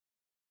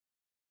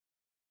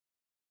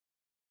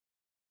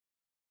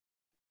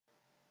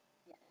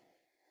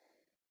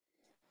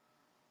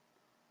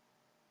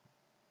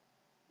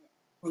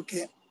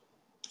Okay.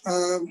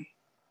 Um,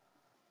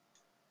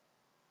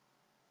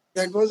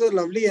 that was a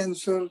lovely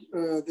answer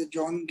that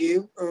John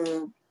gave.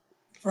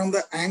 From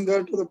the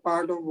anger to the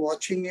part of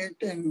watching it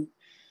and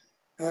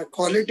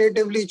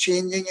qualitatively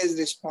changing his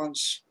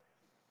response.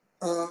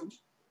 Uh,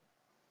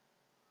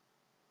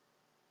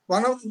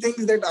 One of the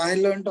things that I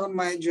learned on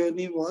my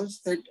journey was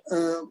that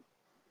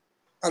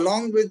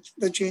along with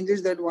the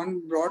changes that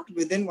one brought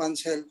within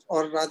oneself,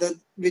 or rather,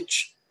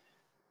 which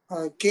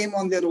came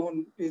on their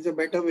own, is a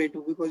better way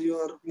to, because you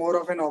are more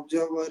of an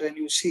observer and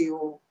you see,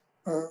 oh,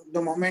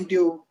 the moment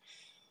you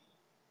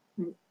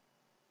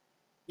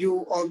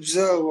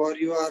observe, or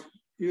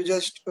you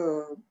just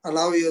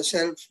allow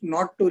yourself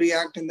not to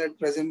react in that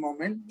present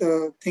moment,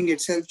 the thing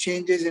itself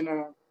changes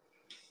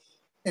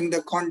in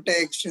the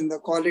context, in the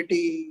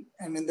quality,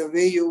 and in the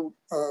way you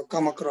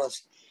come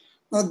across.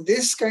 Now,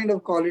 this kind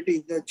of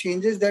quality, the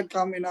changes that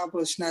come in our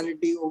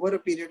personality over a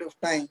period of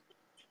time,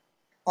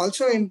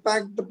 also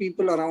impact the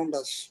people around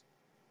us.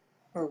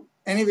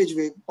 Any which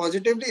way,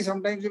 positively,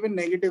 sometimes even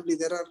negatively.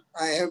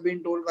 I have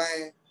been told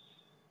by,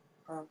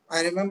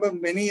 I remember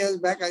many years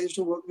back, I used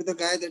to work with a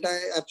guy that I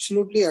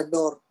absolutely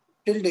adore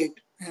till date.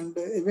 And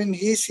even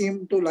he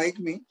seemed to like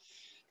me.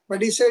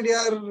 But he said,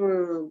 yeah,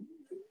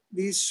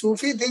 these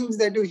Sufi things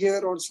that you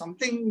hear, or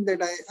something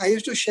that I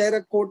used to share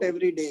a quote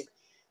every day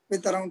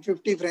with around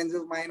 50 friends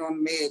of mine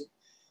on mail.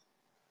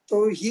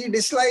 So he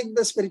disliked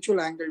the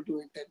spiritual angle to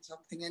it and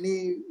something. And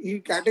he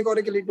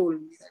categorically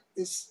told me that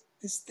this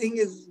thing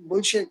is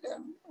bullshit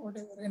and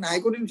whatever. And I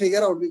couldn't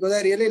figure out because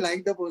I really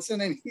liked the person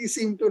and he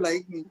seemed to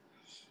like me.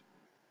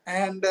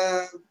 And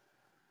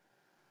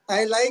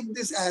I like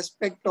this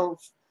aspect of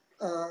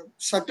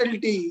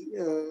subtlety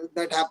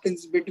that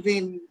happens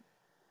between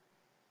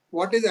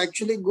what is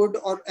actually good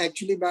or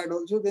actually bad.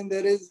 Also, then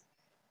there is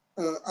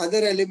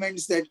other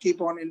elements that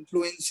keep on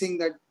influencing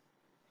that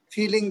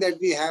feeling that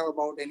we have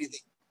about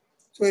anything.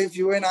 So if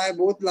you and I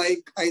both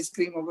like ice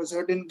cream of a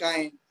certain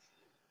kind,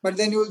 but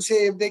then you will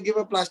say, if they give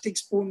a plastic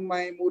spoon,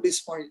 my mood is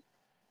spoiled.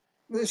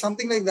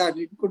 Something like that.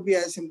 It could be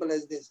as simple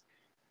as this.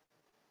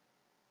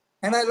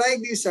 And I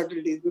like these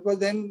subtleties because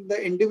then the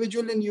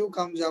individual in you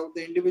comes out,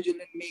 the individual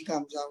in me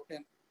comes out.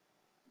 And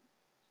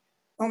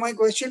now my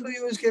question to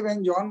you is, okay,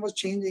 when John was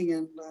changing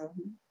and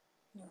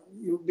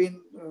you've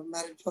been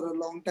married for a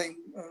long time,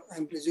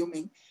 I'm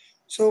presuming.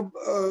 So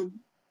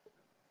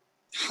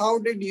how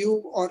did you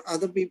or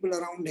other people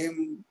around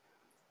him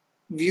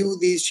view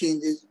these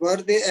changes? Were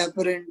they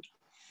apparent?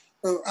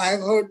 I've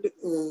heard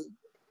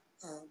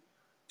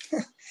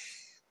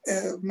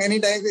many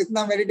times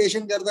इतना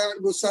meditation करता है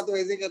but गुस्सा तो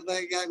ऐसे करता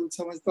है क्या कुछ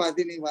समझ तो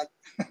आती नहीं बात.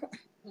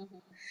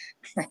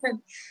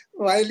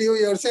 While you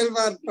yourself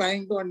are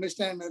trying to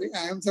understand,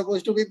 I am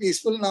supposed to be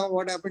peaceful now.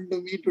 What happened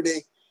to me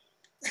today?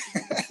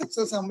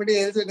 So somebody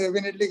else is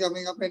definitely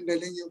coming up and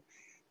telling you,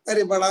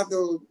 अरे बड़ा तो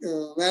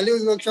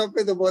वैल्यूज वर्कशॉप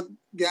पे तो बहुत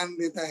ज्ञान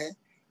देता है,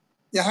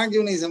 यहाँ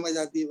क्यों नहीं समझ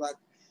आती बात.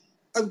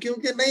 अब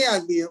क्योंकि नहीं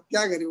आती है,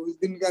 क्या करें, उस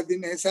दिन का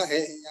दिन ऐसा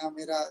है, यहाँ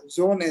मेरा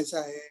जोन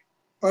ऐसा है,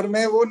 और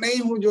मैं वो नहीं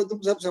हूँ जो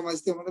तुम सब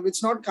समझते हो. मतलब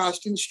it's not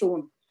cast in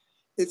stone,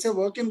 it's a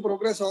work in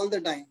progress all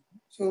the time.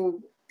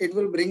 So it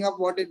will bring up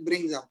what it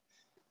brings up.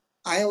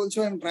 I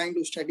also am trying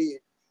to study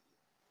it.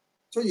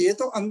 सो ये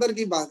तो अंदर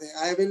की बात है.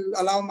 I will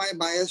allow my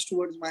bias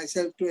towards my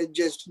self to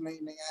adjust. नहीं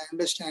नहीं, I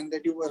understand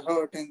that you were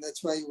hurt and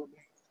that's why you were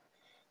doing.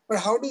 But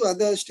how do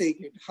others take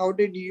it? How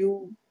did you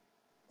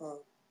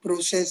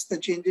process the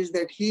changes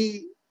that he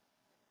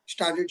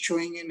started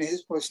showing in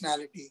his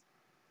personality?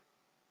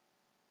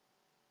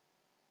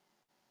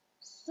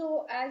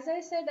 So, as I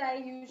said, I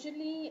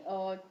usually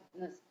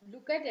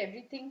look at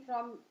everything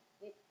from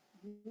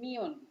me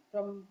only,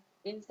 from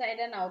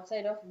inside and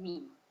outside of me.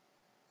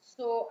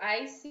 So I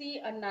see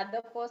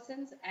another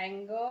person's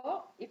anger.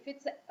 If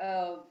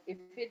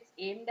it's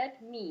aimed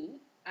at me,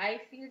 I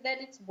feel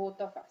that it's both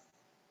of us.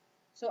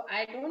 So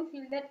I don't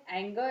feel that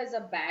anger is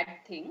a bad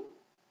thing,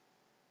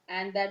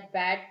 and that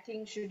bad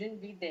thing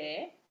shouldn't be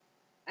there,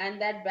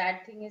 and that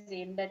bad thing is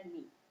aimed at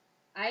me.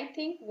 I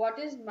think what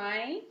is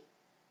my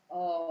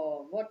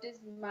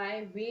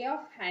way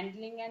of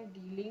handling and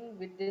dealing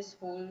with this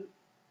whole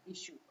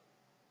issue.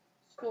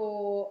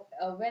 So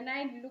when I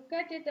look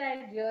at it,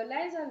 I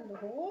realize a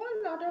whole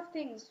lot of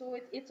things. So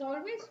it's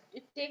always,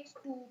 it takes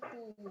two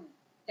to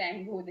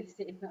tango, they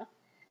say, na?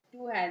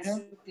 Two hands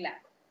Yeah. to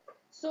clap.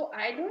 So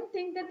I don't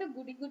think that the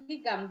goody goody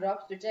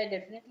gumdrops, which I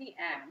definitely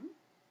am,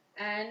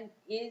 and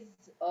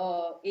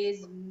is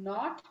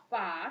not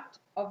part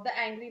of the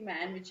angry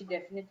man, which he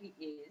definitely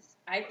is.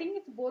 I think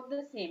it's both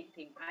the same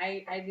thing.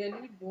 I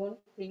really don't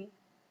think,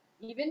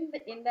 even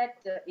in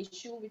that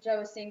issue which I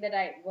was saying, that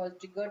I was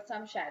triggered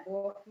some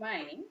shadow of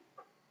mine.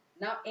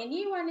 Now,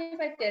 anyone, if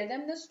I tell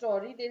them the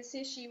story, they'll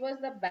say she was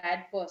the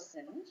bad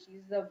person,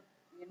 she's the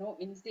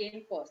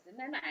insane person,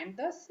 and I'm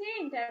the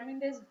saint. I mean,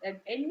 there's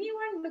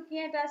anyone looking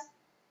at us,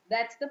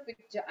 that's the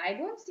picture. I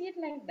don't see it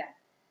like that.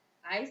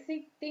 I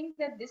think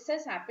that this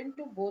has happened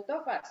to both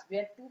of us. We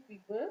are two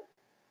people,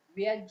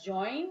 we are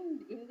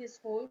joined in this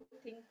whole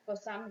thing for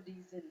some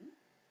reason,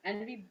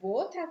 and we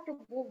both have to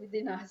go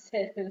within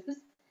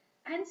ourselves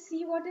and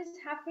see what is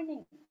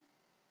happening.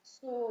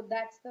 So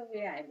that's the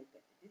way I look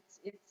at it.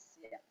 It's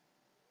yeah.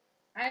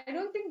 I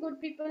don't think good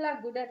people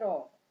are good at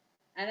all,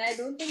 and I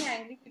don't think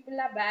angry people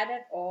are bad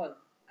at all.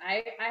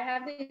 I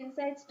have the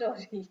inside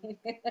story,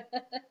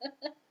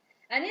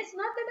 and it's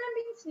not that I'm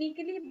being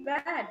sneakily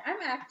bad.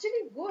 I'm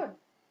actually good.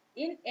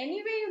 In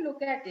any way you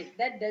look at it,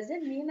 that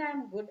doesn't mean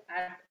I'm good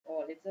at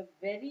all. It's a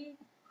very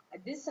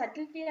this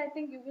subtlety. I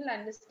think you will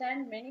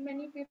understand.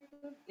 Many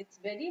people. It's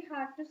very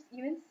hard to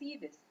even see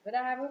this, but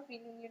I have a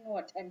feeling you know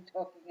what I'm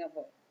talking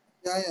about.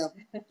 Yeah,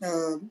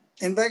 yeah.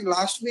 In fact,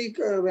 last week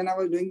when I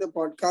was doing the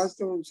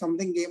podcast,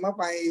 something came up.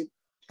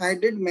 I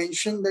did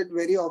mention that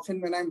very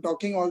often when I'm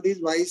talking all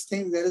these wise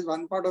things, there is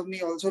one part of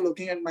me also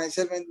looking at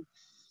myself, and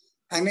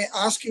I may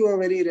ask you a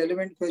very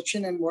relevant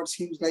question and what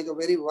seems like a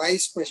very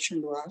wise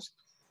question to ask.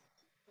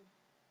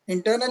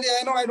 Internally,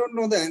 I know I don't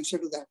know the answer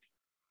to that.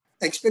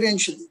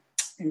 Experientially,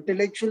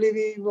 intellectually,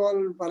 we've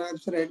all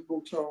perhaps read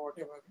books or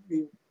whatever.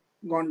 We've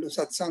gone to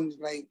satsangs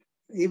like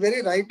he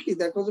very rightly,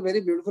 that was a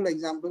very beautiful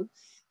example.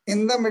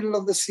 In the middle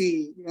of the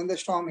sea, when the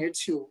storm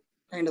hits you,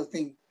 kind of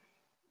thing.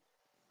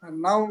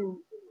 And now,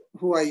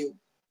 who are you?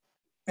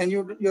 And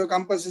your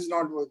compass is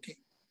not working.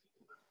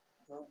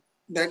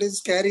 That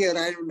is scarier.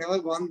 I've never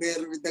gone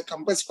there with the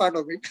compass part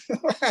of it.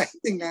 I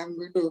think I'm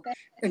going to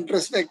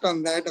introspect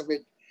on that a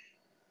bit.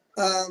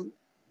 Um,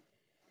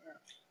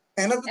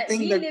 Another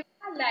thing We that live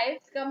our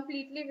lives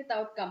completely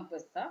without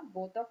compass, huh?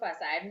 Both of us.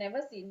 I've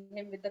never seen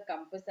him with a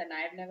compass, and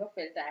I've never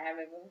felt I have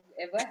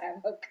ever have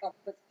a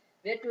compass.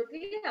 We're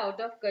totally out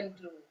of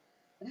control.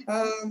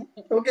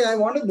 okay, I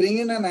want to bring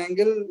in an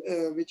angle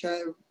which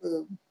I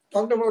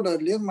talked about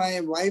earlier.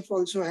 My wife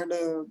also had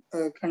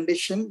a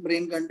condition,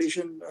 brain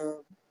condition,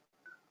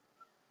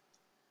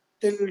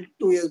 till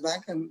 2 years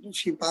back, and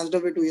she passed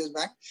away 2 years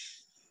back.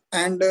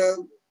 And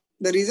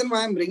the reason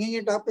why I'm bringing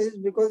it up is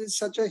because it's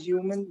such a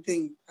human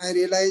thing. I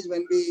realized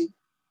when we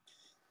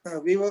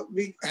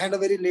had a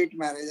very late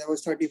marriage. I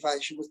was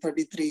 35, she was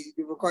 33.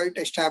 We were quite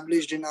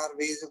established in our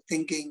ways of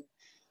thinking,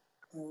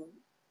 uh,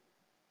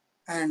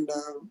 and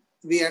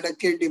we had a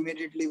kid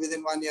immediately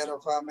within 1 year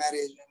of our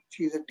marriage. And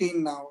she's a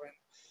teen now, and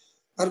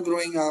her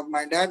growing up,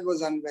 my dad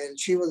was unwell,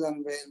 she was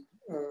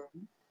unwell,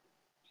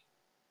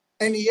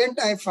 and yet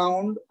I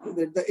found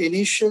that the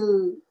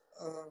initial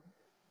uh,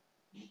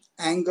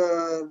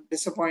 anger,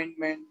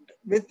 disappointment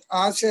with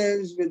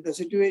ourselves, with the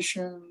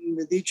situation,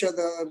 with each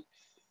other,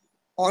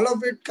 all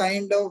of it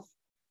kind of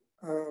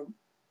uh,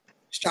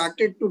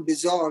 started to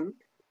dissolve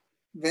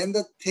when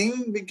the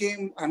thing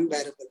became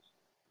unbearable.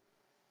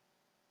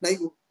 Like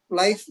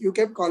life, you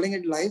kept calling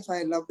it life.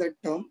 I love that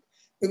term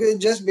because it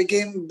just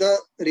became the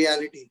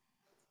reality.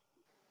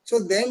 So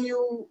then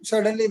you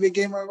suddenly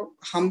became a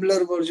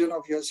humbler version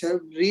of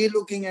yourself,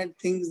 re-looking at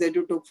things that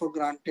you took for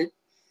granted,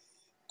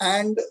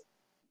 and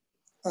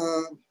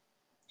uh,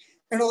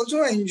 and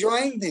also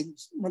enjoying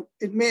things. But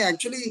it may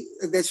actually,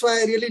 that's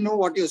why I really know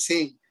what you're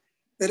saying.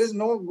 There is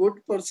no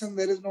good person,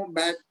 there is no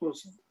bad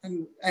person.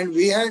 And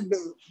we had,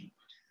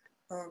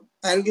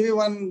 I'll give you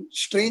one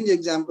strange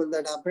example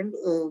that happened.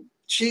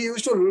 She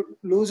used to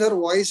lose her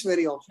voice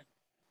very often.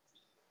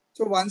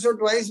 So once or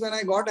twice when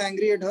I got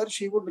angry at her,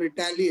 she would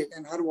retaliate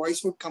and her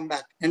voice would come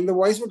back. And the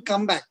voice would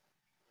come back.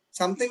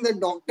 Something that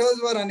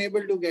doctors were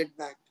unable to get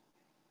back.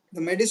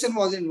 The medicine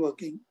wasn't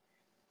working.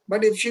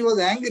 But if she was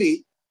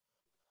angry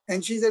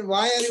and she said,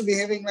 "Why are you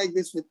behaving like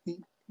this with me?"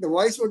 the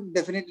voice would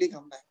definitely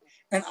come back.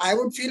 And I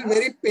would feel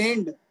very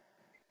pained.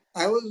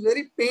 I was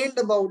very pained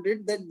about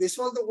it that this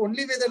was the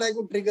only way that I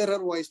could trigger her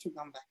voice to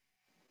come back.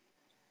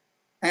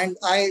 And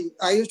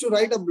I used to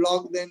write a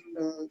blog,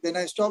 then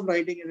I stopped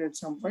writing it at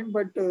some point.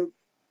 But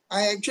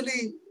I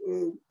actually,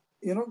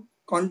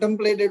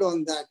 contemplated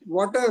on that.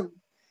 What a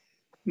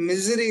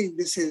misery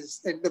this is,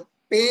 that the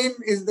pain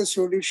is the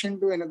solution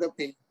to another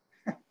pain.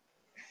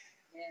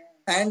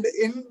 And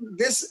in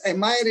this,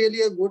 am I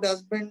really a good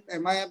husband?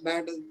 Am I a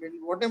bad husband?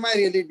 What am I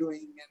really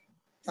doing?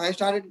 And I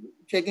started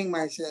checking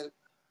myself.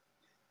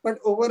 But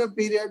over a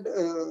period,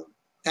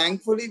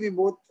 thankfully, we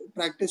both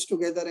practiced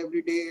together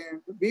every day.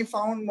 And we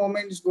found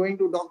moments going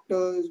to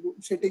doctors,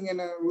 sitting in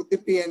a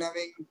Udipi and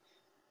having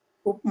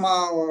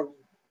upma or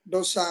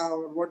dosa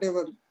or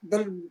whatever.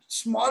 The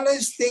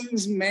smallest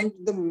things meant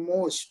the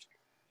most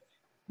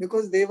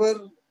because they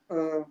were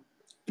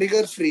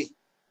trigger free.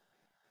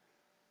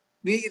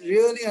 We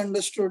really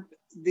understood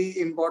the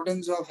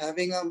importance of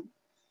having a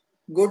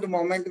good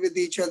moment with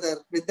each other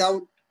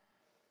without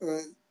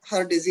uh,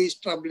 her disease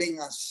troubling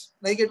us.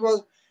 Like it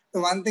was the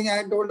one thing I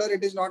had told her,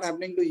 it is not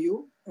happening to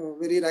you.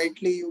 Very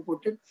rightly you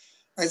put it.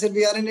 I said,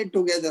 we are in it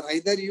together.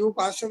 Either you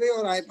pass away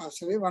or I pass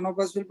away. One of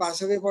us will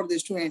pass away for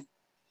this to end.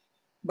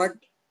 But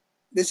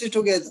this is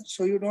together.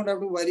 So you don't have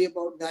to worry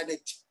about that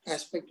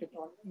aspect at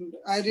all. And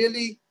I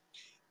really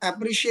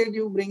appreciate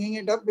you bringing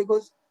it up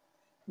because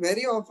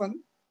very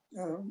often,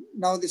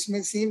 now this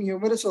may seem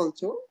humorous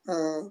also.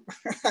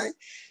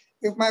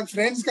 If my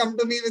friends come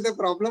to me with a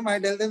problem, I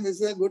tell them this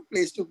is a good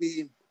place to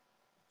be in.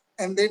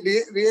 And they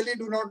really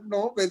do not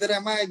know whether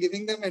am I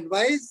giving them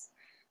advice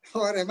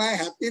or am I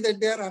happy that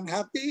they are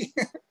unhappy.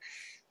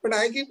 But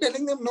I keep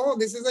telling them, no,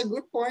 this is a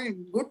good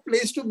point, good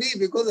place to be,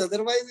 because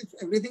otherwise, if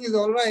everything is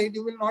all right,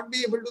 you will not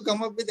be able to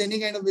come up with any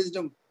kind of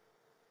wisdom.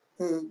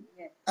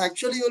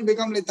 Actually, you will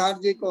become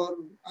lethargic or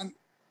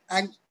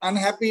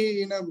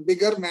unhappy in a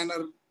bigger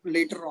manner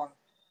later on.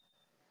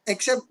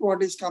 Accept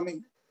what is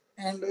coming.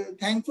 And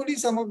thankfully,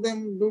 some of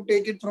them do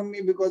take it from me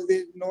because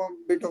they know a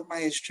bit of my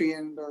history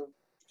and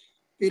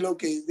feel,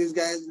 okay, this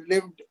guy has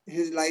lived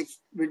his life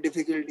with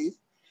difficulties.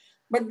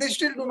 But they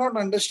still do not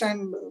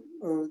understand.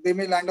 They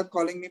may land up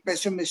calling me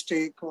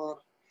pessimistic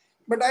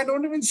but I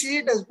don't even see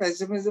it as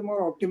pessimism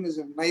or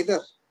optimism, neither.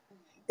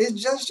 It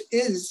just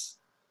is.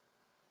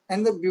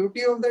 And the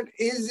beauty of that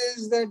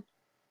is that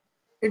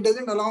it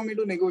doesn't allow me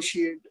to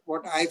negotiate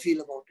what I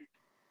feel about it.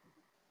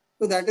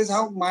 So that is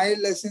how my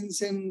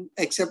lessons in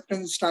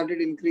acceptance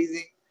started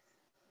increasing.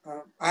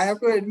 I have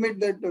to admit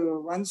that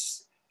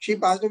once she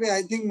passed away,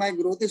 I think my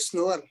growth is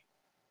slower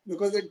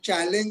because the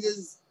challenge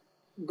is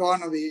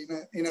gone away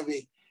in a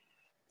way.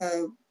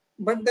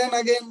 But then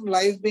again,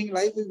 life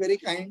is very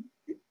kind.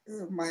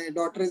 My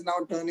daughter is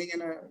now turning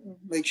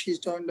she's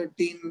turned a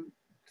teen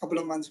a couple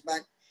of months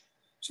back.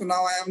 So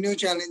now I have new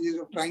challenges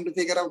of trying to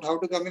figure out how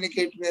to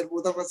communicate where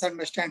both of us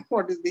understand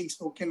what is being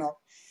spoken of.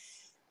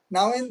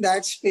 Now in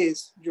that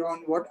space,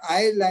 John, what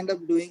I'll end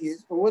up doing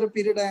is, over a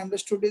period I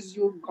understood is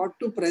you've got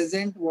to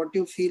present what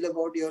you feel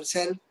about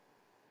yourself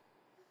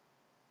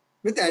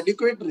with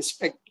adequate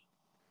respect.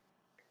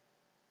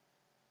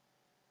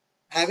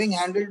 Having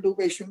handled two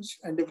patients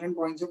at different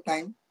points of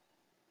time,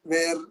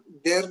 where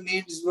their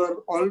needs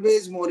were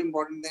always more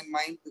important than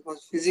mine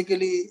because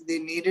physically they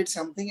needed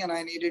something and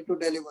I needed to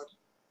deliver.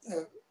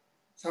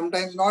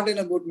 Sometimes not in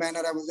a good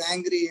manner. I was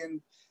angry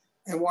and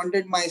I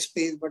wanted my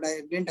space, but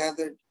I didn't have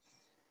that.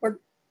 But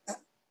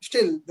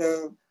still,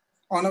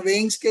 on a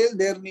weighing scale,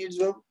 their needs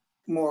were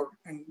more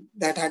and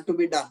that had to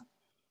be done.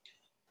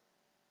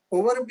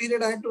 Over a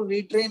period, I had to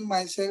retrain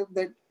myself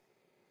that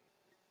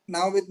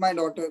now with my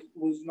daughter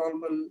who's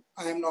normal,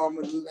 I am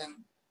normal and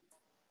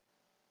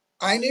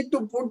I need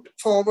to put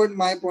forward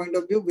my point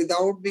of view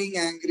without being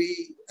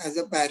angry as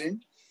a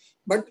parent,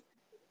 but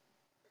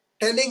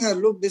telling her,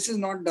 look, this is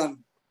not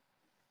done.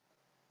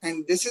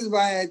 And this is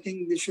why I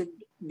think this should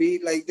be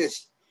like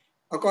this.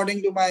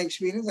 According to my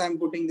experience, I'm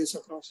putting this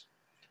across.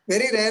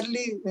 Very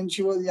rarely, when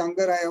she was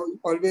younger, I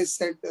always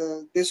said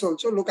this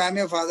also. Look, I'm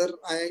your father.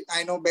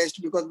 I know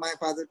best because my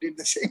father did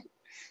the same.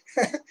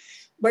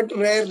 But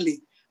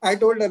rarely. I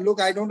told her,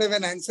 look, I don't have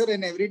an answer,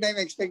 and every time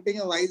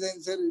expecting a wise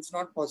answer, it's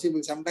not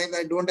possible. Sometimes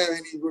I don't have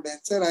any good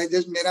answer. I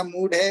just, मेरा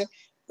mood है,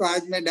 तो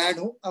आज मैं dad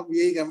हूँ, अब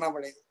यही करना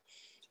पड़ेगा.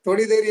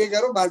 थोड़ी देर ये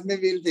करो, बाद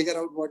में we'll figure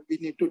out what we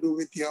need to do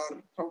with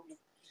your problem.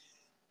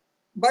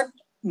 But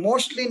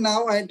mostly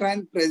now I try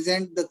and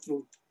present the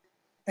truth,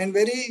 and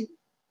the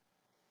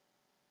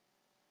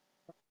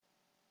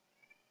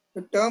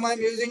term I'm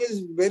using is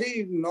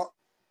very not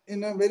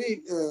in a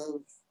very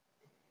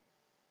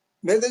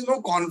where there's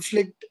no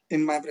conflict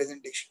in my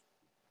presentation.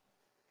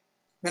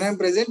 When I'm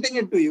presenting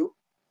it to you,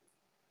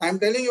 I'm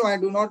telling you I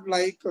do not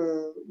like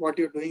what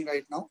you're doing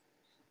right now,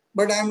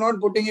 but I'm not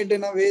putting it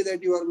in a way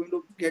that you are going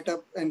to get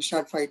up and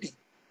start fighting.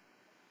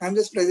 I'm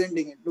just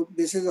presenting it. Look,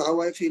 this is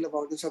how I feel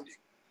about the subject.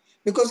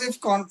 Because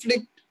if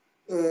conflict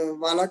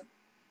wala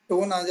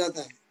tone aa jata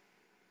hai,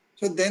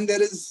 so then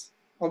there is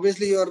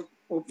obviously you're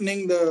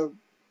opening the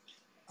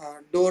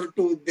door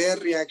to their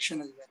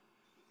reaction as well.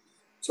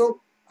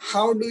 So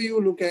how do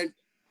you look at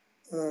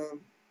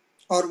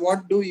or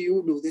what do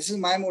you do? This is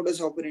my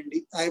modus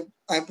operandi.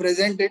 I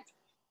present it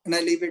and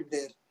I leave it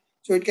there.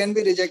 So it can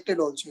be rejected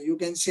also. You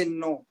can say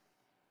no.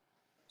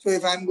 So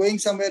if I'm going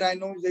somewhere, I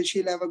know that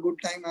she'll have a good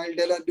time. I'll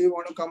tell her, do you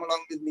want to come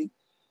along with me?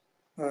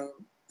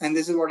 And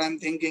this is what I'm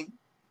thinking.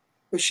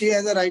 So she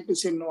has a right to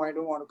say, no, I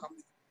don't want to come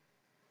with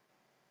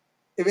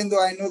you. Even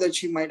though I know that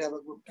she might have a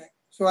good time.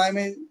 So I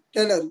may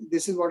tell her,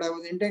 this is what I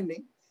was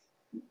intending.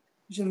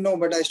 She will know,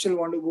 but I still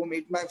want to go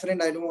meet my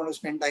friend. I don't want to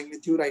spend time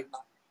with you right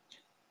now.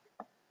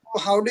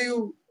 How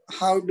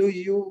do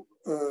you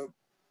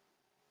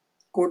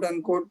quote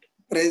unquote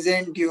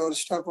present your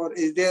stuff, or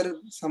is there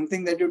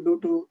something that you do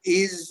to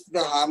ease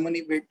the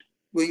harmony bit,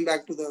 going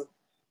back to the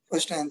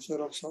first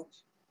answer of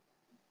sorts?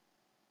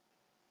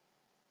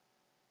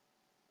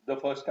 The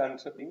first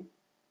answer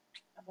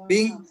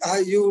being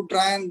you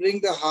try and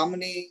bring the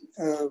harmony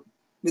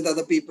with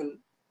other people.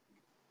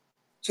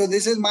 So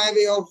this is my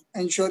way of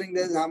ensuring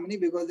there's harmony,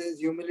 because there's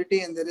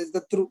humility and there is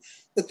the truth.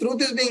 The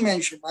truth is being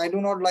mentioned. I do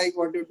not like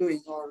what you're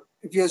doing, or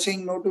if you're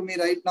saying no to me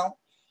right now,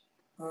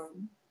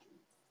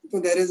 so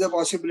there is a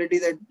possibility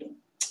that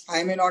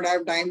I may not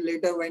have time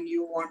later when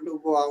you want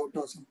to go out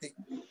or something.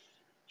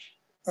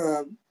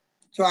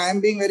 So I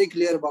am being very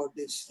clear about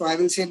this. So I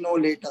will say no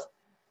later.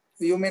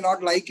 You may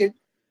not like it,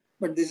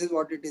 but this is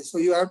what it is. So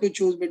you have to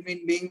choose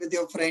between being with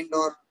your friend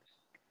or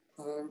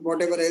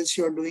whatever else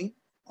you're doing,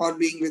 or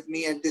being with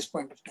me at this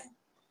point of time.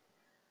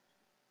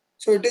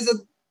 So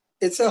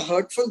it's a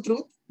hurtful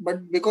truth,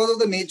 but because of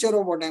the nature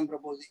of what I'm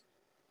proposing,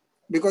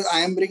 because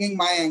I am bringing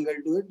my angle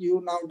to it,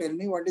 you now tell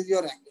me what is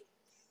your angle.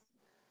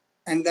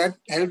 And that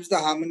helps the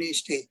harmony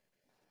stay.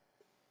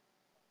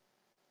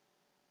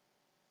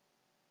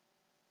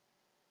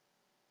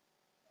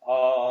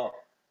 Uh,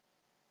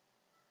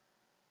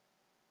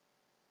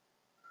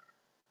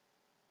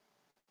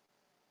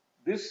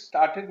 this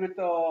started with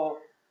a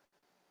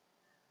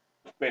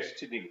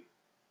questioning,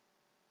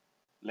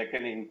 like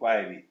an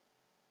inquiry.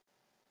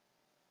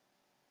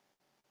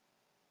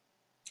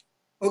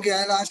 Okay,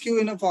 I'll ask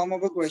you in a form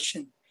of a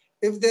question.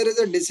 If there is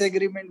a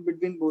disagreement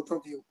between both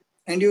of you,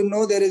 and you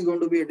know there is going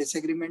to be a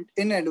disagreement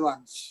in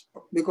advance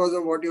because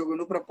of what you're going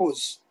to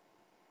propose,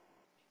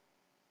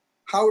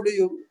 how do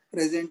you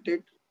present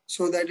it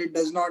so that it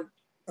does not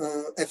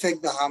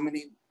affect the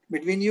harmony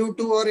between you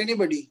two or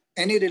anybody,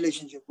 any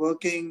relationship,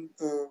 working,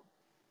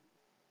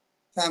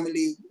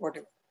 family,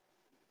 whatever?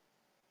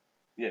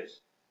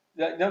 Yes.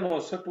 No.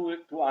 So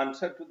to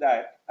answer to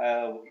that,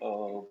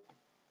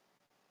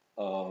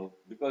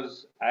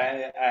 because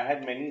I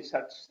had many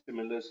such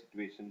similar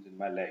situations in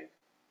my life,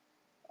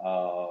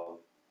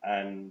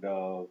 and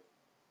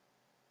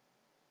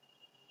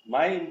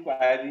my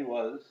inquiry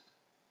was,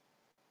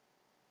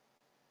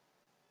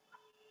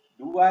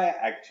 do I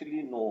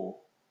actually know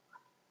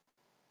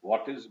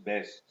what is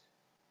best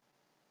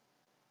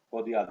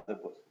for the other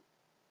person?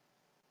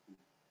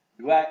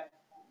 Do I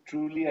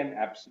truly and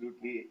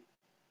absolutely?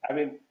 I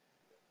mean,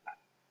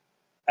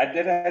 and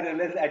then I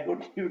realized I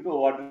don't even know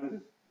what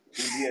is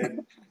truly and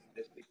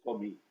best for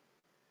me.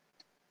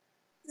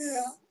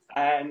 Yeah.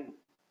 And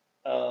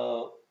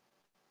uh,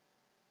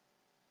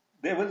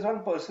 there was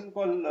one person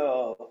called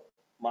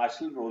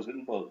Marshall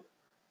Rosenberg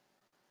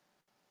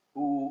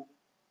who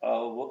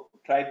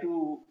tried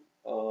to,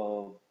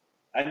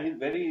 and he's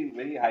very,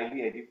 very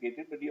highly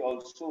educated, but he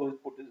also has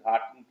put his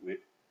heart into it.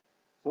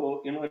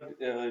 So,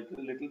 it's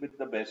a little bit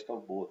the best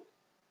of both.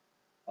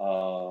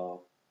 Uh,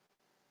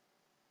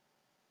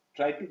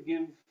 try to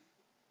give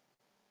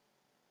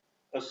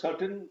a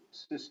certain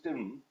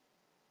system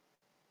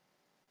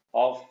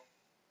of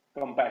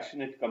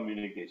compassionate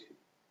communication.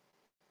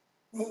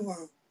 Oh,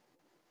 wow.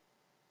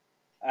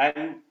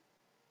 And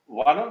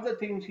one of the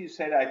things he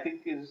said, I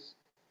think, is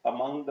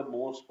among the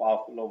most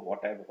powerful of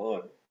what I've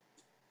heard,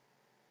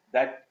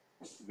 that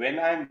when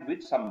I'm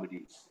with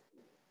somebody,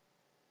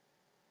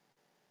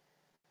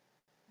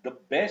 the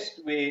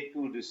best way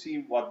to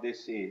receive what they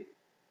say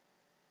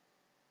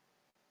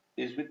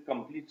is with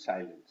complete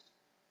silence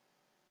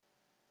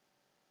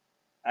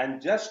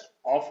and just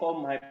offer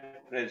my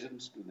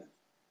presence to them.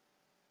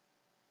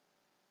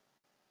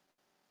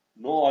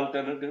 No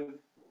alternative,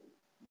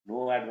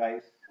 no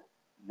advice,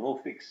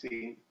 no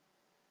fixing,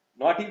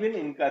 not even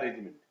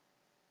encouragement,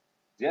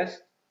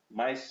 just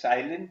my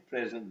silent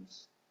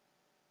presence.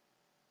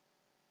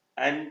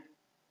 And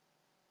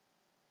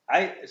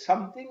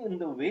something in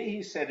the way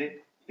he said it,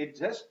 it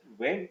just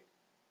went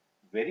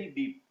very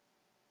deep.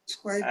 It's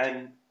quite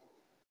And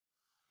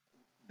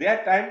there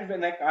are times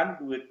when I can't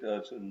do it,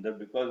 Sundar,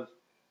 because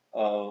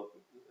uh,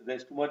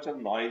 there's too much of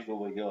noise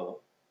over here.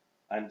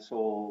 And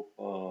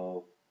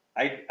so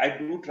I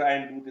do try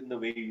and do it in the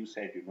way you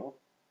said,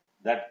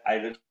 that I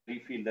really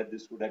feel that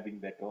this would have been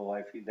better, or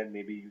I feel that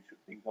maybe you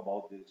should think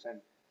about this.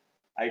 And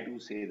I do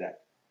say that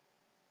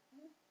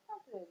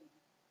Not really.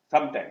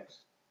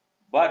 sometimes.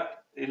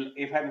 But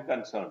if I'm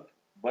concerned,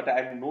 but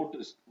I've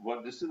noticed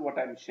what this is what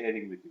I'm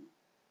sharing with you.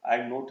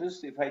 I've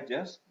noticed if I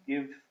just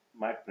give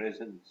my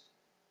presence,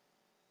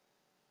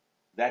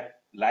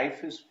 that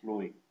life is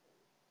flowing,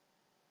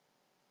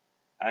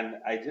 and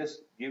I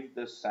just give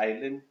the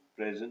silent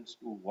presence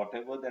to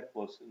whatever that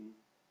person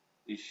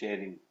is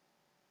sharing.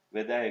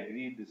 Whether I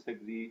agree,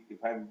 disagree,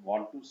 if I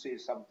want to say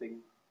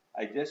something,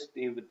 I just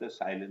stay with the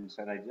silence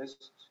and I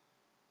just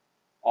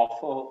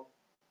offer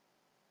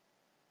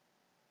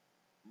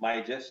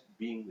my just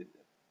being with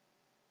them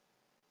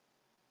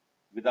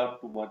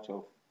without too much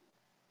of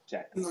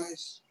chatter.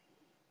 nice.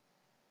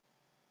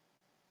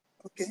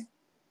 Okay.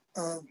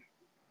 Um,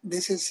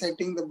 this is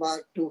setting the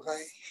bar too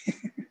high.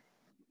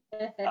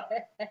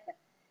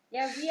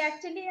 Yeah, we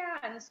actually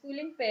are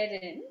unschooling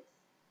parents,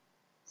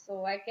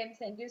 so I can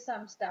send you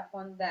some stuff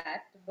on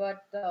that.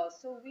 But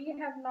so we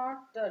have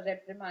not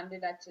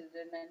reprimanded our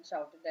children and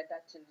shouted at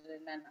our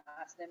children and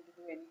asked them to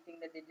do anything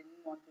that they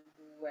didn't want to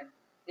do, and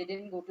they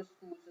didn't go to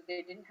school, so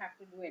they didn't have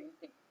to do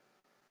anything,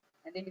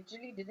 and they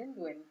literally didn't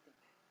do anything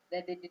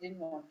that they didn't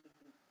want to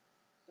do.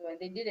 So and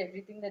they did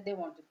everything that they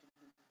wanted to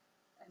do,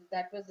 and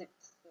that was it.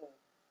 So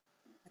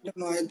I don't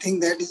know. I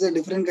think that is a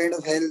different kind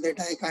of hell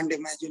that I can't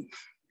imagine.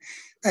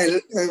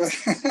 I'll,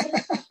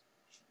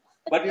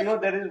 But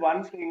there is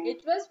one thing.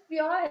 it was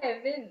pure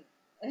heaven.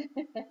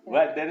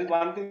 Well, there is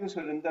one thing,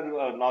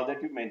 Surinder, now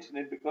that you mention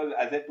it, because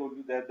as I told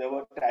you, there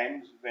were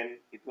times when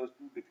it was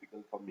too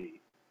difficult for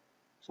me.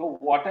 So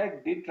what I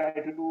did try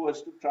to do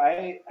was to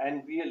try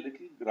and be a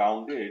little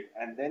grounded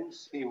and then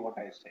say what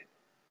I said.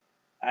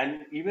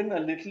 And even a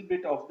little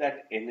bit of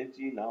that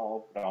energy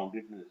now of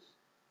groundedness,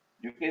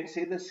 you can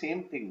say the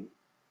same thing,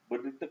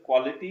 but with the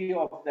quality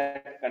of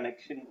that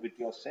connection with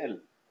yourself.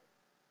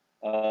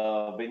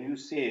 When you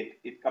say it,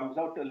 it comes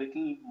out a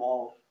little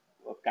more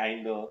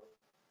kinder,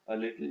 a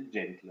little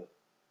gentler.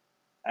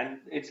 And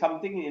it's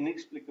something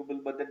inexplicable,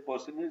 but that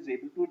person is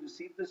able to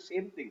receive the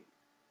same thing.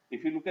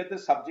 if you look at the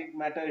subject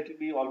matter, it will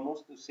be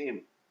almost the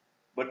same.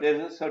 But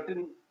there's a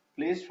certain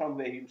place from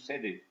where you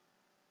said it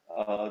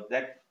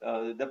that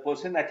the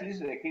person at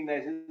least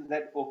recognizes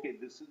that, okay,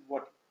 this is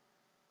what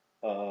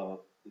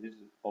his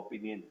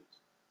opinion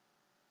is.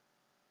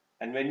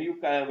 And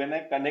when I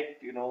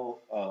connect,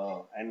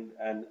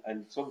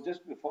 and so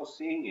just before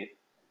saying it,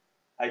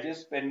 I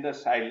just spend the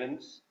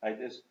silence. I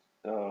just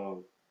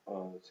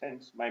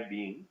sense my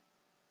being,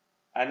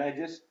 and I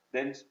just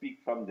then speak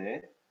from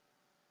there.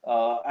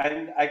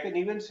 And I can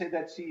even say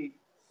that, see,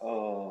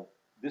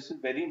 this is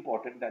very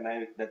important,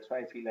 and that's why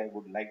I feel I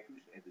would like to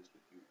share this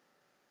with you.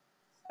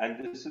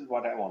 And this is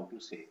what I want to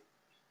say.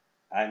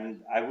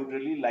 And I would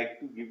really like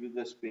to give you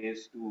the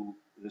space to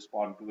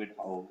respond to it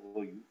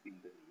however you feel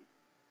the need.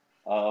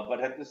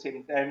 But at the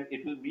same time,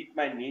 it will meet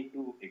my need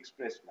to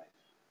express myself.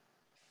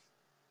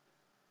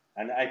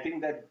 And I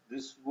think that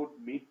this would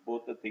meet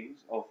both the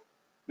things of,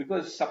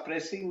 because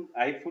suppressing,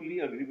 I fully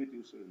agree with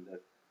you, Surinder.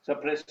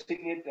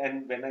 Suppressing it,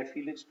 and when I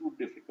feel it's too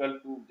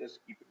difficult to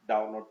just keep it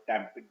down or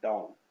tamp it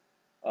down,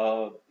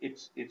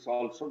 it's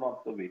also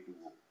not the way to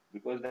go,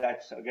 because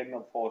that's again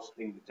a forced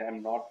thing which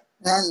I'm not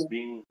Yeah,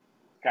 being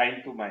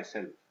kind to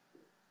myself.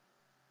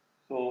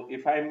 So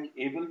if I'm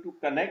able to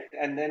connect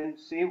and then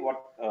say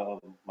what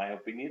my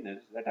opinion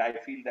is, that I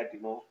feel that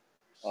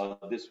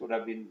this would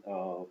have been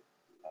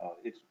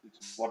it's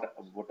what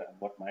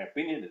my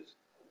opinion is,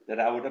 that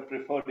I would have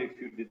preferred if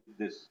you did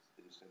this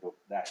instead of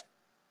that.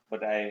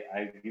 But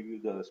I give you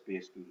the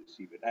space to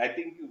receive it. I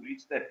think you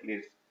reached that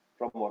place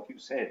from what you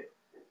said,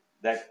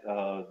 that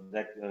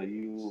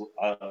you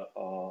are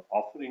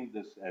offering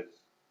this as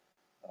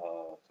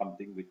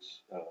something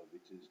which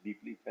is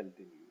deeply felt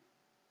in you,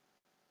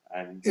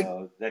 and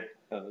it, that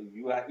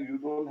you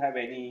don't have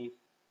any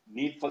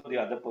need for the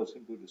other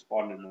person to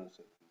respond in a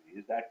certain way.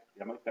 Is that,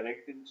 am I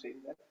correct in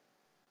saying that?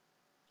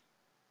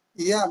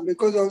 yeah,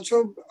 because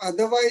also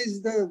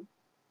otherwise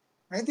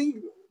I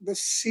think the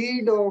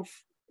seed of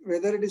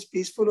whether it is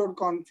peaceful or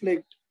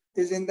conflict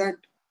is in that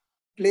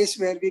place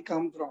where we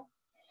come from.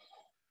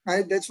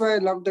 That's why I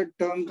love the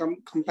term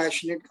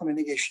compassionate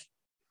communication,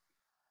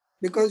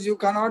 because you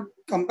cannot,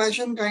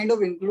 compassion kind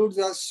of includes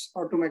us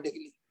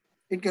automatically.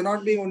 It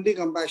cannot be only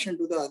compassion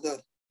to the other.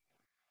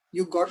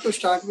 You got to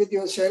start with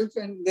yourself,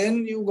 and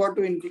then you got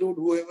to include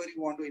whoever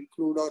you want to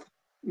include, or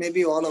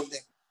maybe all of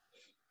them.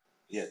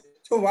 Yes.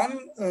 So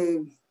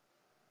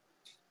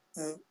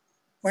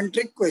one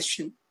trick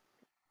question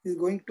is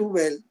going too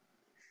well.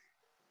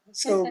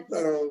 So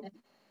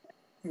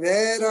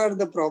where are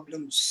the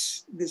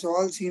problems? This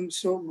all seems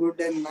so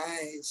good and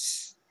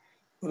nice.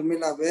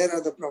 Urmila, where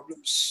are the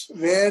problems?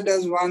 Where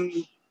does one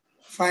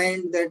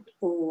find that,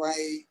 oh,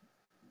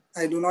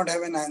 I do not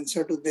have an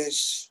answer to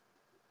this?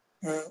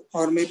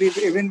 Or maybe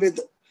even with,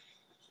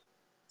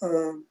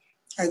 uh,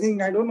 I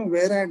think, I don't know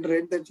where I had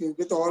read that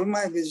with all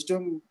my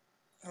wisdom,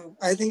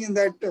 I think in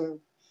that,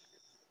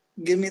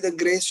 give me the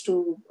grace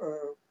to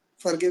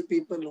forgive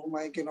people whom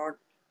I cannot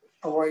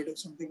avoid or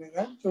something like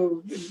that.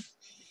 So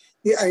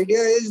the idea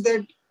is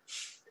that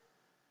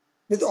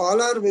with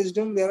all our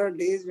wisdom, there are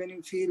days when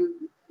you feel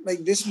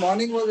like this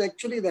morning was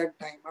actually that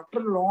time. After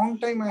a long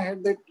time, I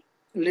had that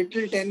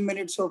little 10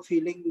 minutes of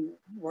feeling,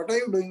 what are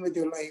you doing with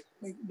your life?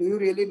 Like, do you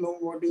really know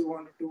what you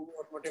want to do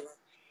or whatever?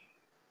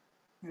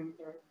 And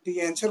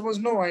the answer was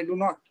no, I do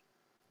not.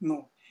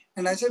 No.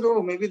 And I said,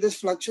 oh, maybe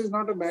this flux is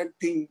not a bad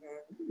thing.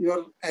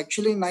 You're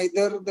actually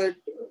neither that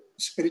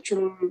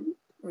spiritual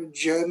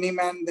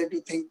journeyman that you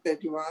think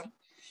that you are,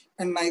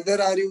 and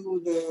neither are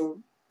you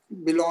the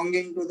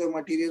belonging to the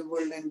material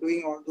world and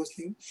doing all those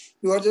things.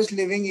 You are just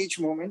living each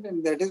moment,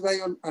 and that is why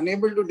you're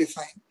unable to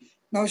define.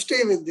 Now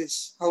stay with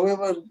this,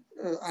 however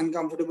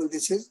uncomfortable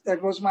this is.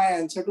 That was my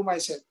answer to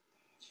myself.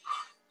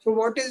 So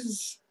what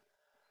is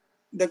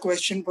the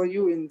question for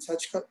you in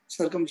such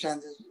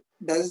circumstances?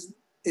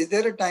 Is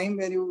there a time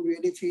where you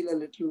really feel a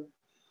little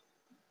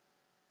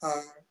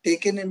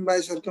taken in by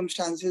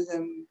circumstances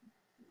and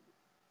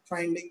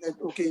finding that,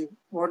 okay,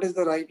 what is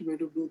the right way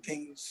to do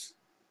things?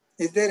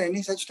 Is there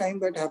any such time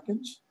that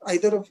happens,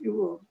 either of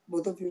you or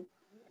both of you?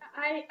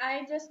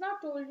 I just now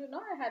told you, no,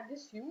 I had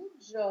this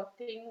huge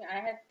thing. I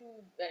had to.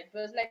 It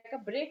was like a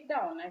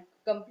breakdown. I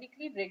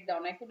completely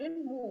breakdown. I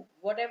couldn't move.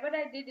 Whatever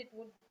I did, it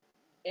would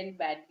end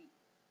badly.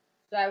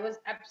 So I was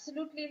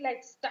absolutely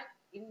like stuck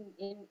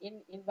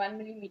in 1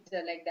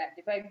 millimeter like that.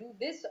 If I do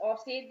this or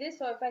say this,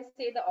 or if I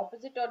say the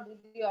opposite or do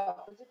the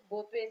opposite,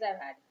 both ways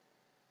I've had.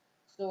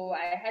 So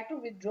I had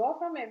to withdraw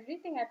from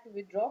everything. I had to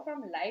withdraw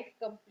from life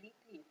completely.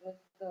 It was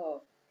the.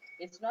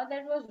 It's not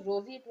that it was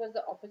rosy. It was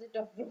the opposite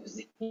of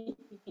rosy.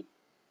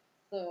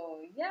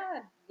 So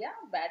yeah,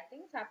 bad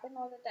things happen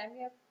all the time.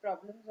 You have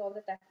problems all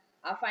the time.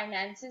 Our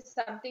finance is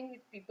something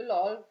which people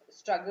all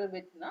struggle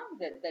with, no?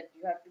 That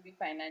you have to be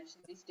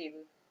financially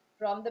stable.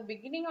 From the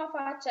beginning of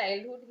our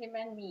childhood, him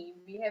and me,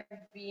 we have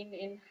been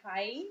in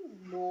high,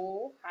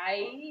 low,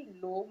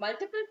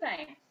 multiple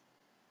times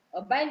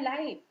by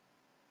life.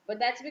 But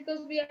that's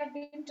because we have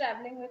been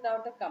traveling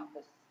without a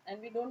compass,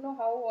 and we don't know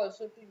how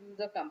also to use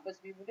a compass.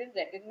 We wouldn't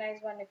recognize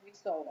one if we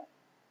saw one.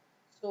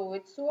 So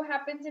it so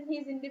happens in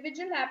his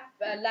individual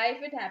life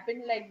it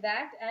happened like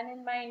that, and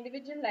in my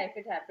individual life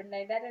it happened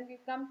like that, and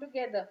we've come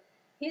together.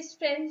 His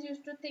friends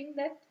used to think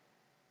that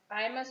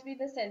I must be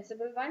the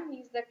sensible one,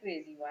 he's the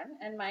crazy one,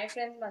 and my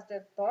friends must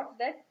have thought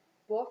that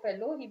poor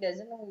fellow, he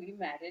doesn't know who he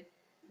married.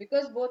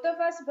 Because both of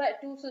us, but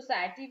to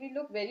society, we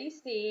look very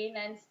sane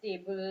and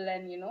stable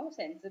and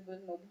sensible.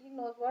 Nobody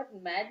knows what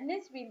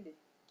madness we live.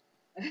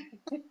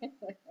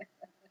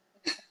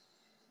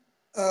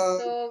 Uh,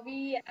 So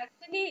we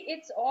actually,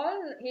 it's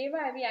all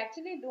haywire. We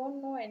actually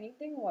don't know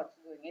anything what's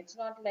going. It's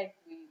not like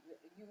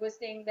you were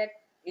saying that,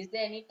 is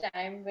there any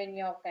time when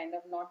you're kind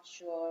of not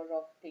sure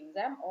of things?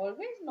 I'm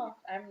always not,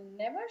 I'm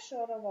never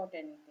sure about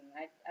anything.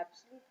 I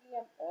absolutely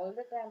am all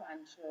the time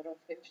unsure of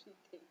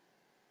everything.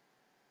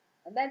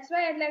 And that's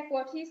why I like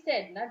what he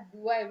said. Not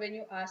do I, when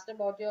you asked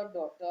about your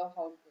daughter,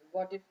 how,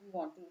 what if you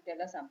want to tell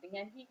her something?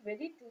 And he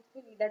very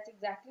truthfully, that's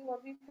exactly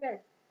what we felt.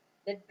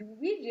 That do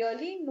we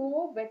really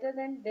know better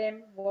than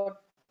them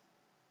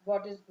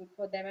what is good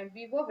for them? And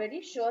we were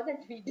very sure that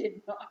we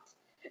did not.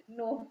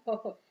 No,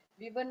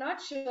 we were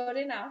not sure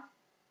enough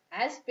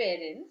as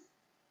parents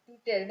to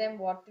tell them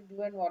what to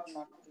do and what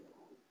not to do.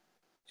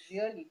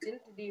 Really, till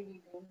today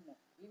we don't know.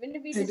 Even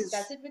if we it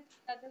discuss is. it with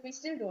each other, we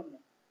still don't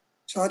know.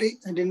 Sorry,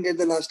 I didn't get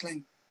the last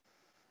line.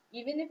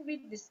 Even if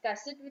we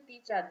discuss it with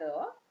each other,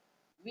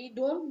 we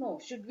don't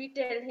know. Should we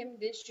tell him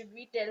this? Should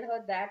we tell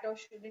her that? Or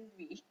shouldn't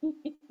we?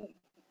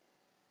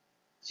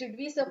 Should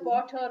we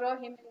support her or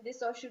him in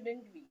this or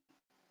shouldn't we?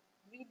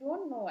 We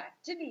don't know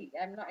actually.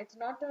 I'm not. It's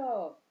not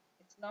a.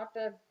 It's not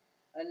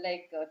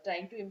like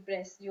trying to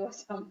impress you or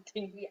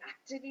something. We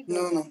actually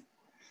No, don't know.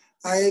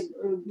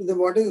 no.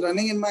 What is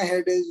running in my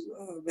head is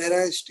where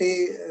I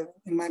stay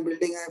in my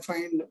building. I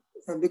find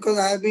because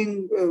I have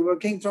been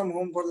working from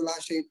home for the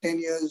last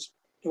 8-10 years.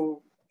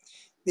 So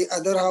the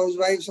other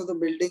housewives of the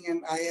building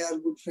and I are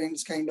good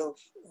friends, kind of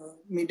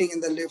meeting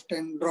in the lift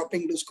and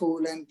dropping to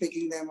school and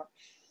picking them up.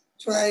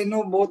 So I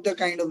know both the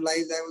kind of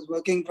lives. I was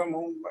working from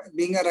home.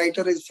 Being a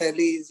writer is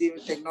fairly easy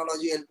with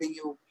technology helping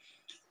you.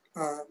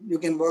 You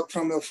can work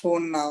from your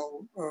phone now.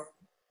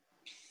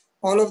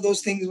 All of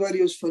those things were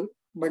useful,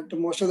 but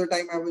most of the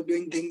time I was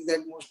doing things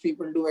that most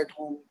people do at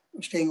home,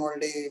 staying all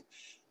day.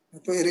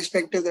 So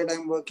irrespective that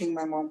I'm working,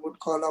 my mom would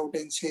call out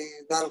and say,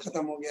 "Dal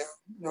khatam ho gaya,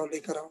 jao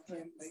lekar aao."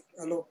 And like,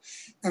 hello,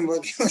 I'm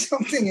working on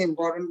something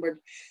important, but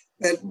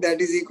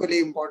that is equally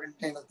important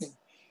kind of thing.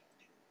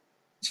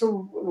 So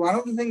one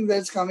of the things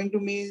that's coming to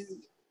me is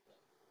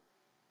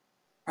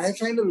I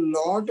find a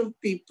lot of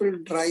people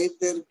drive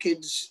their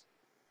kids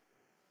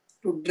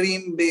to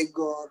dream big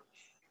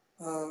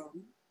uh,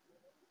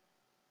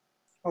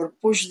 or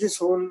push this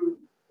whole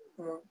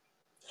uh,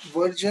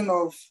 version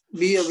of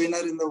be a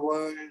winner in the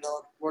world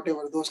or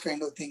whatever, those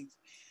kind of things.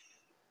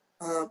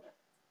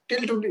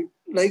 Till today,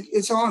 like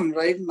it's on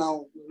right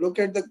now. Look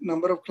at the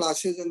number of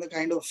classes and the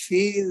kind of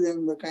fees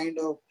and the kind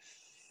of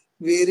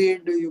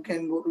varied. You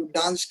can go to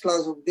dance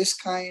class of this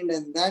kind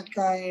and that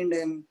kind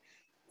and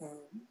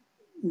uh,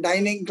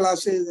 dining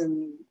classes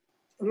and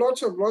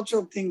lots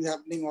of things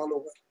happening all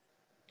over.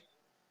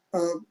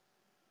 Uh,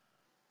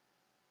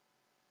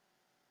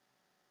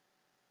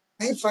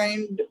 I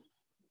find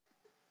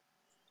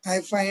I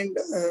find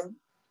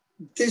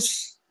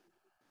this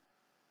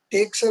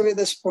takes away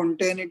the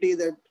spontaneity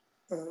that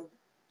uh,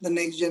 the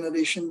next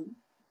generation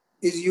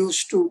is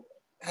used to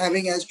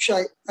having as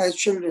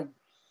children.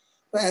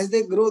 So as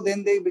they grow,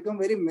 then they become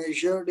very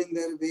measured in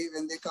their way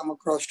when they come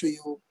across to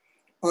you,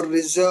 or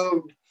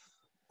reserved,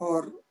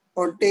 or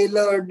or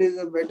tailored is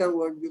a better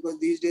word because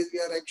these days we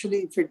are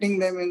actually fitting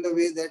them in the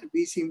way that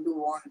we seem to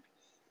want.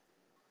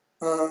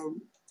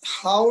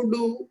 How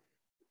do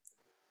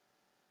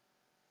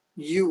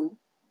you,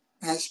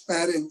 as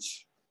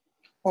parents,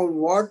 or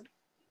what?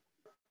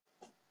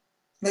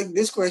 Like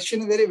this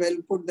question is very well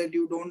put that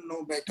you don't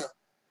know better.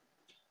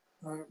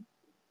 Uh,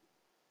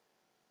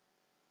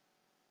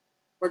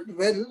 but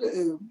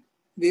well,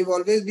 we've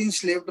always been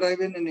slave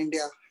driven in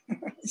India.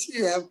 So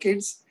you have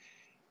kids,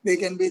 they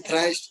can be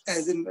thrashed,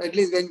 as in, at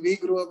least when we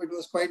grew up, it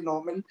was quite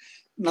normal.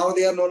 Now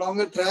they are no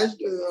longer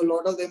thrashed. A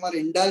lot of them are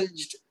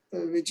indulged,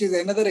 which is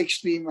another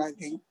extreme, I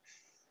think.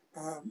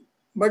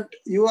 But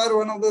you are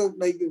one of the,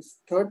 like, this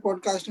third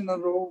podcast in a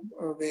row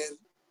where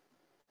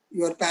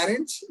you are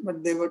parents,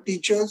 but they were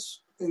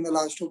teachers in the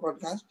last two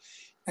podcasts.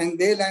 And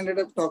they landed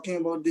up talking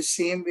about the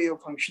same way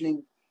of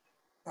functioning,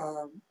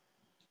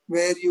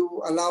 where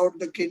you allowed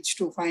the kids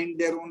to find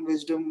their own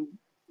wisdom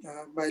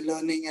by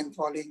learning and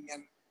falling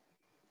and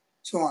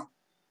so on.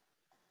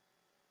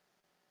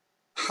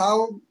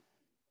 How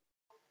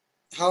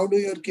how do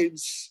your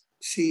kids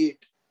see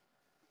it?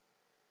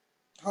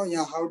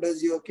 How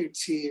does your kid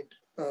see it?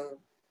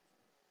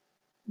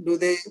 Do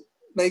they,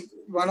 like,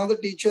 one of the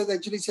teachers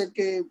actually said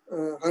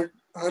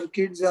her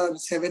kids are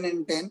 7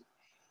 and 10,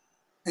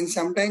 and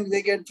sometimes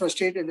they get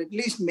frustrated. At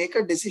least make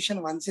a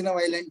decision once in a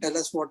while and tell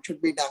us what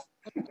should be done.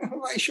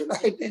 Why should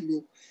I tell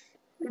you?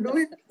 You do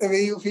it the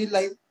way you feel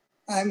like.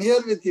 I'm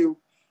here with you.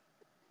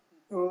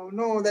 Oh,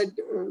 no, that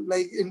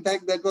like in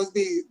fact there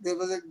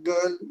was a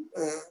girl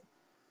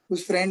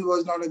whose friend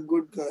was not a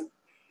good girl.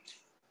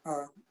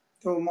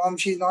 So, mom,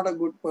 she's not a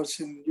good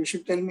person. You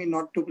should tell me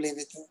not to play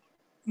with her.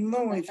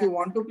 No, if you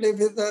want to play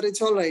with her,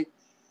 it's all right.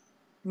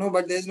 No,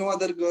 but there's no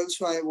other girl,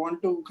 so I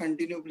want to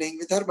continue playing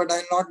with her, but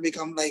I'll not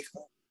become like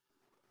her.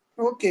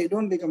 Okay,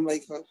 don't become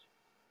like her.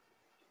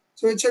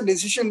 So it's a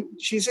decision.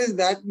 She says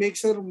that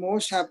makes her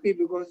most happy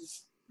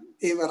because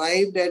they've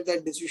arrived at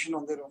that decision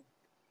on their own.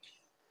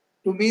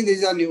 To me,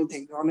 these are new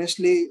things.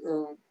 Honestly,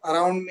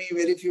 around me,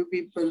 very few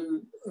people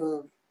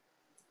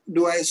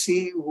do I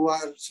see who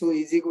are so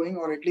easygoing,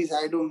 or at least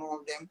I don't know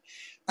of them.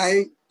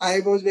 I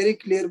was very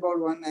clear about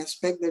one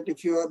aspect, that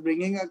if you are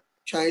bringing a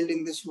child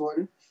in this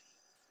world,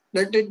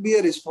 let it be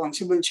a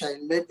responsible child.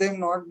 Let them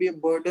not be a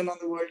burden on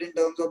the world in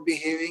terms of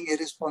behaving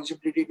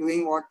irresponsibly,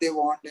 doing what they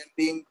want, and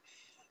being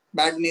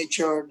bad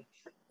natured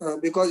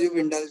because you've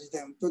indulged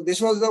them. So this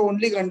was the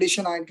only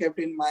condition I kept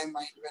in my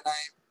mind when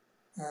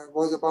I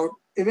was about,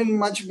 even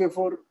much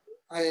before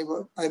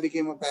I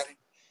became a parent.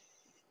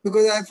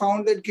 Because I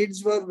found that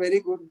kids were very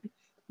good.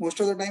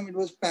 Most of the time it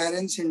was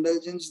parents'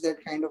 indulgence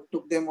that kind of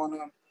took them on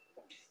a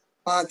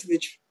path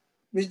which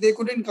they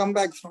couldn't come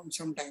back from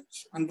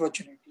sometimes,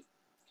 unfortunately.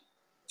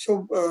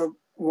 So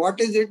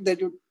what is it that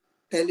you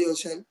tell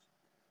yourself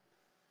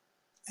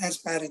as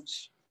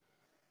parents?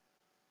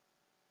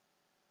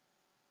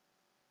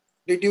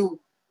 Did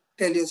you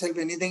tell yourself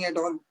anything at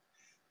all?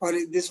 Or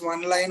this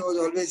one line was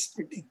always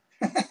fitting?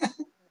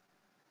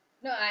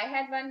 No, I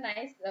had one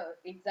nice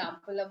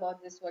example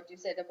about this, what you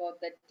said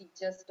about the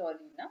teacher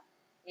story, na?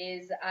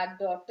 Is our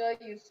daughter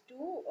used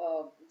to,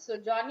 so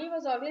Johnny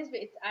was always,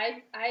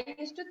 I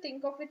used to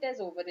think of it as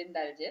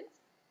overindulgence,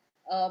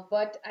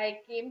 but I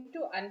came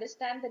to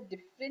understand the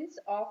difference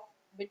of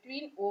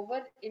between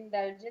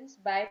overindulgence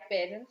by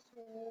parents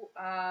who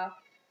are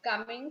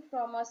coming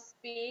from a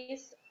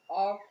space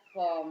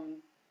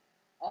um,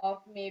 of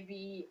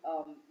maybe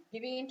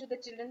giving into the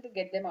children to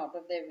get them out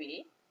of their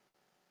way,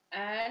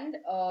 and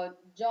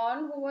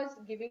John, who was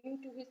giving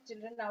to his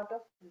children out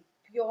of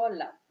pure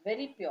love,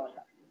 very pure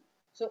love.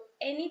 So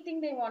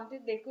anything they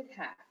wanted, they could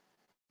have.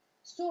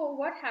 So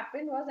what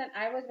happened was, and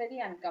I was very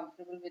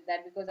uncomfortable with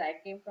that because I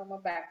came from a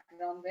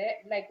background where,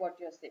 like what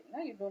you're saying,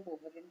 no, you don't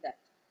overindulge.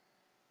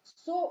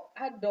 So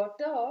her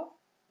daughter,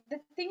 the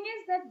thing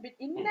is that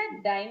in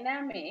that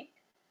dynamic,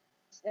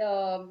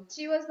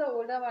 she was the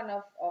older one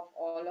of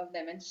all of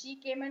them, and she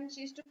came and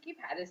she used to keep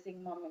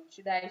harassing mom.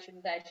 Should I?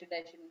 Shouldn't I? Should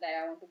I? Shouldn't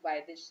I? I want to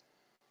buy this.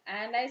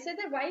 And I said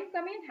that why you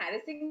coming and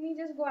harassing me?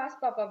 Just go ask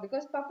Papa,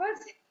 because Papa.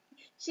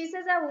 She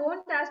says I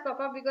won't ask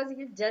Papa because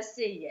he'll just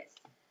say yes.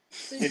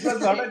 So It was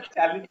not a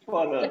challenge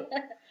for her.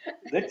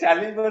 The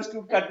challenge was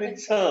to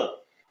convince her.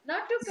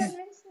 not to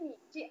convince me.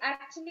 She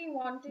actually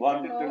wanted to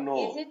Wanted to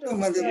know, is know. it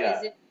okay or Yeah.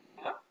 is it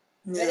not?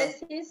 Yeah.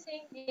 Whereas his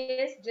saying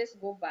yes,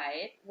 just go buy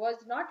it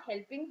was not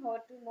helping her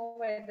to know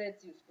whether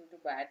it's useful to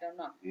buy it or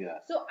not. Yeah.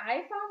 So I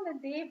found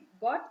that they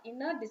got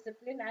inner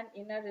discipline and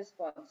inner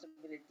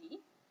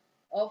responsibility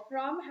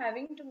from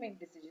having to make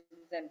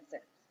decisions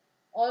themselves.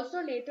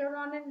 Also, later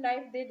on in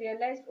life, they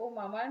realized, oh,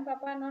 Mama and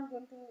Papa are not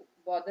going to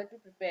bother to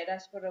prepare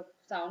us for a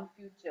sound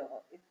future.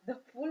 The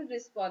full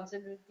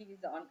responsibility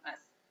is on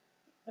us.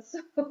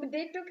 So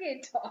they took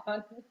it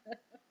on.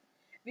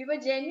 We were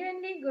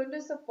genuinely going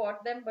to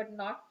support them, but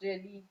not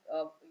really,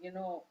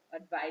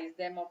 advise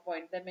them or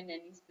point them in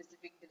any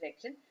specific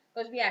direction,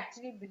 because we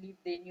actually believed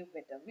they knew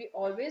better. We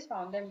always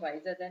found them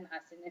wiser than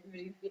us in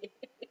every way.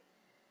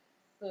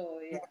 So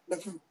yeah.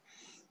 Wonderful.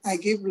 I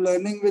keep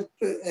learning with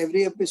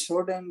every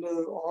episode, and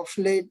off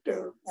late,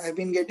 I've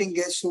been getting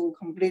guests who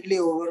completely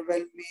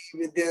overwhelm me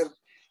with their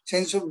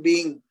sense of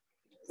being.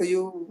 So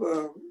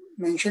you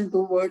mentioned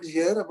two words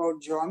here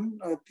about John,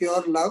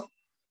 pure love.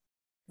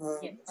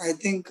 Yes. I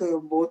think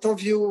both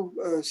of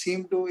you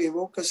seem to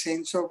evoke a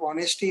sense of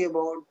honesty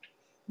about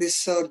this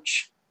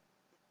search.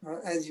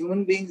 As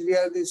human beings, we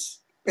are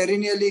this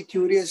perennially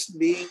curious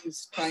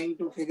beings trying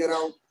to figure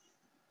out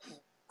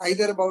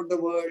either about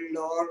the world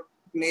or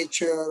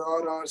nature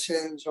or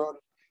ourselves or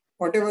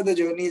whatever the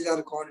journeys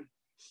are called.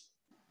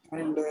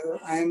 And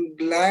I'm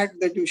glad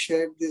that you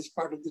shared this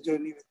part of the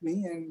journey with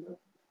me. And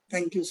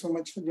thank you so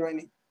much for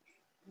joining.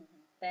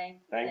 Thank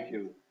you. Thank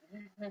you.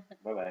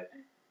 Bye bye.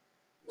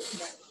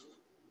 Bye.